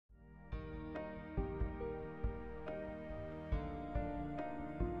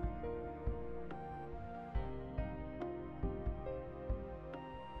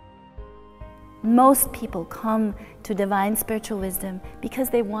Most people come to divine spiritual wisdom because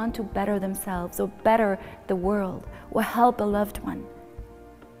they want to better themselves or better the world or help a loved one.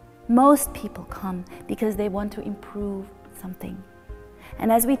 Most people come because they want to improve something.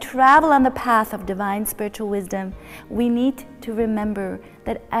 And as we travel on the path of divine spiritual wisdom, we need to remember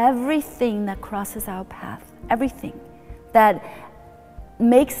that everything that crosses our path, everything that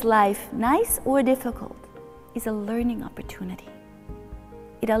makes life nice or difficult, is a learning opportunity.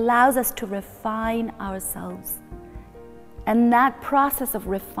 It allows us to refine ourselves. And that process of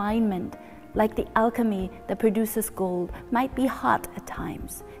refinement, like the alchemy that produces gold, might be hot at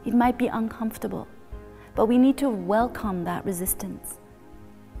times. It might be uncomfortable. But we need to welcome that resistance.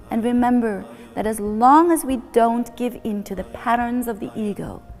 And remember that as long as we don't give in to the patterns of the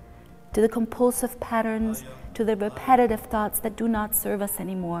ego, to the compulsive patterns, to the repetitive thoughts that do not serve us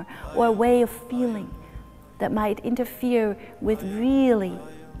anymore, or a way of feeling that might interfere with really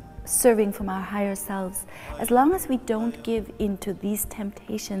serving from our higher selves, as long as we don't give in to these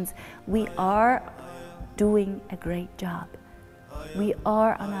temptations, we are doing a great job. We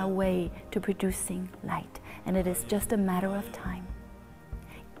are on our way to producing light, and it is just a matter of time.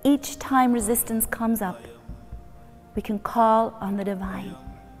 Each time resistance comes up, we can call on the divine.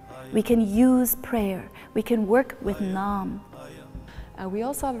 We can use prayer. We can work with Nam. We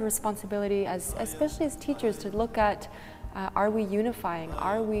also have a responsibility, especially as teachers, to look at are we unifying?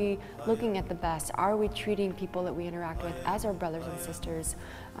 Are we looking at the best? Are we treating people that we interact with as our brothers and sisters?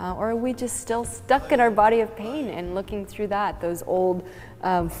 Or are we just still stuck in our body of pain and looking through that, those old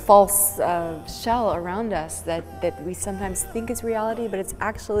false shell around us that we sometimes think is reality, but it's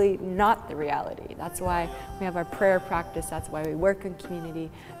actually not the reality. That's why we have our prayer practice. That's why we work in community.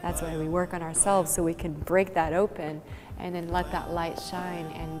 That's why we work on ourselves, so we can break that open and then let that light shine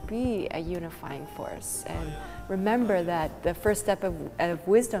and be a unifying force. And remember that the first step of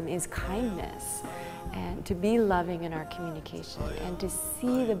wisdom is kindness, and to be loving in our communication, and to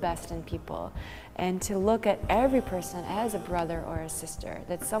see the best in people, and to look at every person as a brother or a sister.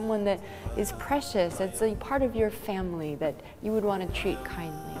 That's someone that is precious, that's a part of your family that you would want to treat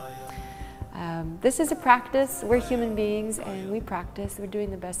kindly. This is a practice. We're human beings and we practice. We're doing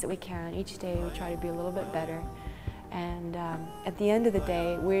the best that we can. Each day we try to be a little bit better. And at the end of the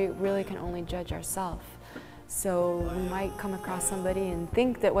day, we really can only judge ourselves. So we might come across somebody and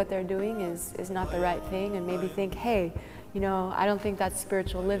think that what they're doing is not the right thing, and maybe think, hey, you know, I don't think that's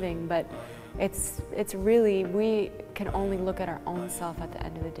spiritual living, but it's really, we can only look at our own self at the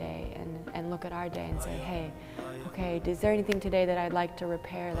end of the day and look at our day and say, hey, okay, is there anything today that I'd like to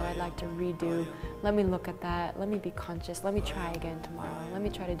repair, that I'd like to redo? Let me look at that, let me be conscious, let me try again tomorrow, let me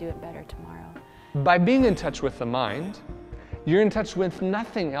try to do it better tomorrow. By being in touch with the mind, you're in touch with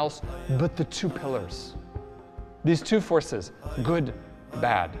nothing else but the two pillars. These two forces, good,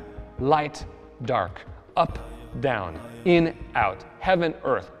 bad, light, dark, up, down, in, out, heaven,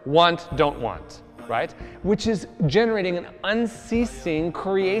 earth, want, don't want, right? Which is generating an unceasing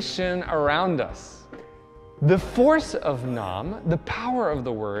creation around us. The force of Nam, the power of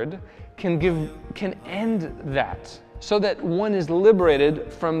the word, can end that, so that one is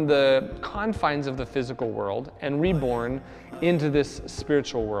liberated from the confines of the physical world and reborn into this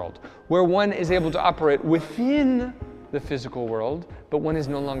spiritual world, where one is able to operate within the physical world, but one is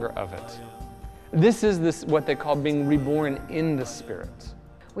no longer of it. This is what they call being reborn in the spirit.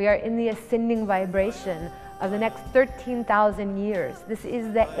 We are in the ascending vibration of the next 13,000 years. This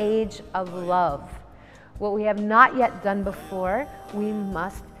is the age of love. What we have not yet done before, we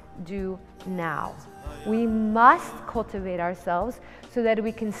must do now. We must cultivate ourselves so that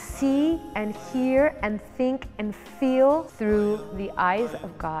we can see and hear and think and feel through the eyes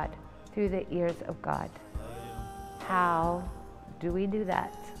of God, through the ears of God. How do we do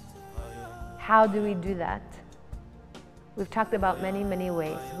that? How do we do that? We've talked about many, many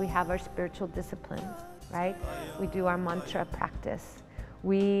ways. We have our spiritual disciplines, right? We do our mantra practice.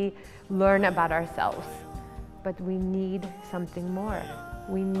 We learn about ourselves, but we need something more.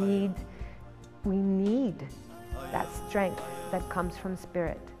 We need that strength that comes from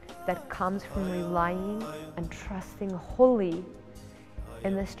spirit, that comes from relying and trusting wholly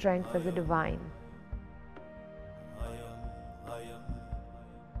in the strength of the divine.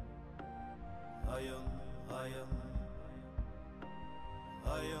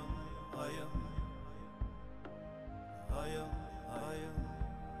 I am.